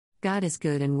God is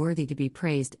good and worthy to be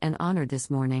praised and honored this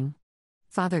morning.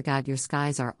 Father God, your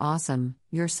skies are awesome,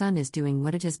 your sun is doing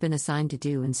what it has been assigned to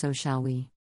do, and so shall we.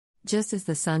 Just as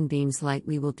the sun beams light,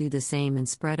 we will do the same and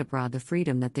spread abroad the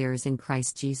freedom that there is in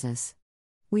Christ Jesus.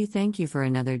 We thank you for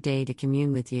another day to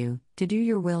commune with you, to do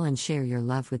your will and share your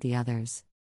love with the others.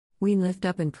 We lift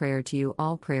up in prayer to you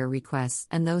all prayer requests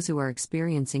and those who are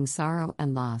experiencing sorrow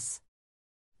and loss.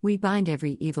 We bind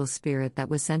every evil spirit that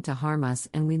was sent to harm us,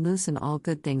 and we loosen all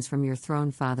good things from your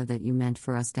throne, Father, that you meant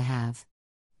for us to have.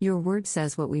 Your word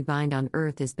says what we bind on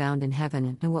earth is bound in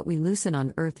heaven, and what we loosen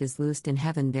on earth is loosed in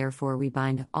heaven. Therefore we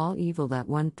bind all evil that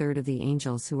 1/3 of the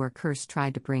angels who are cursed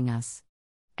tried to bring us.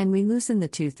 And we loosen the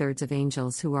 2/3 of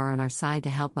angels who are on our side to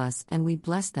help us, and we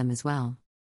bless them as well.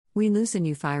 We loosen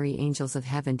you fiery angels of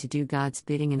heaven to do God's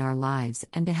bidding in our lives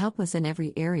and to help us in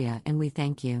every area, and we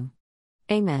thank you.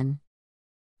 Amen.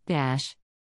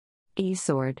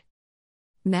 Sword.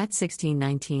 Matt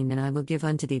 16:19 And I will give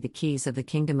unto thee the keys of the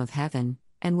kingdom of heaven,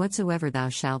 and whatsoever thou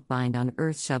shalt bind on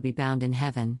earth shall be bound in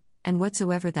heaven, and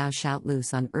whatsoever thou shalt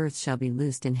loose on earth shall be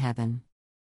loosed in heaven.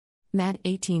 Matt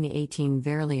 18:18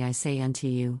 Verily I say unto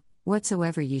you,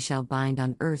 whatsoever ye shall bind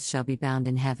on earth shall be bound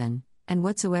in heaven, and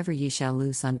whatsoever ye shall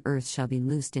loose on earth shall be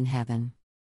loosed in heaven.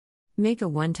 Make a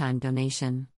one-time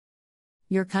donation.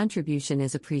 Your contribution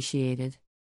is appreciated.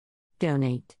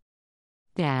 Donate.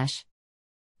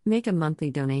 Make a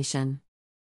monthly donation.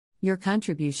 Your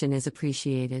contribution is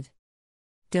appreciated.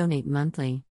 Donate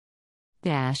monthly.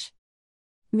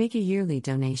 Make a yearly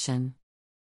donation.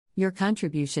 Your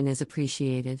contribution is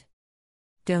appreciated.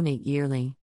 Donate yearly.